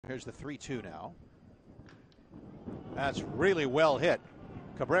Here's the 3-2 now. That's really well hit.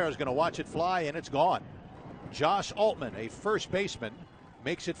 Cabrera's going to watch it fly, and it's gone. Josh Altmann, a first baseman,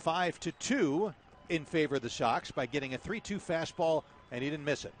 makes it 5-2 in favor of the Sox by getting a 3-2 fastball, and he didn't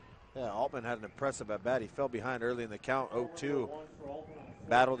miss it. Yeah, Altmann had an impressive at-bat. He fell behind early in the count, 0-2.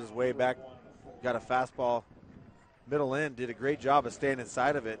 Battled his way back, got a fastball middle in, did a great job of staying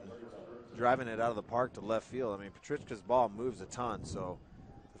inside of it and driving it out of the park to left field. I mean, Petrichka's ball moves a ton, so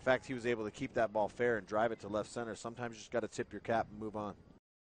the fact he was able to keep that ball fair and drive it to left center, sometimes you just got to tip your cap and move on.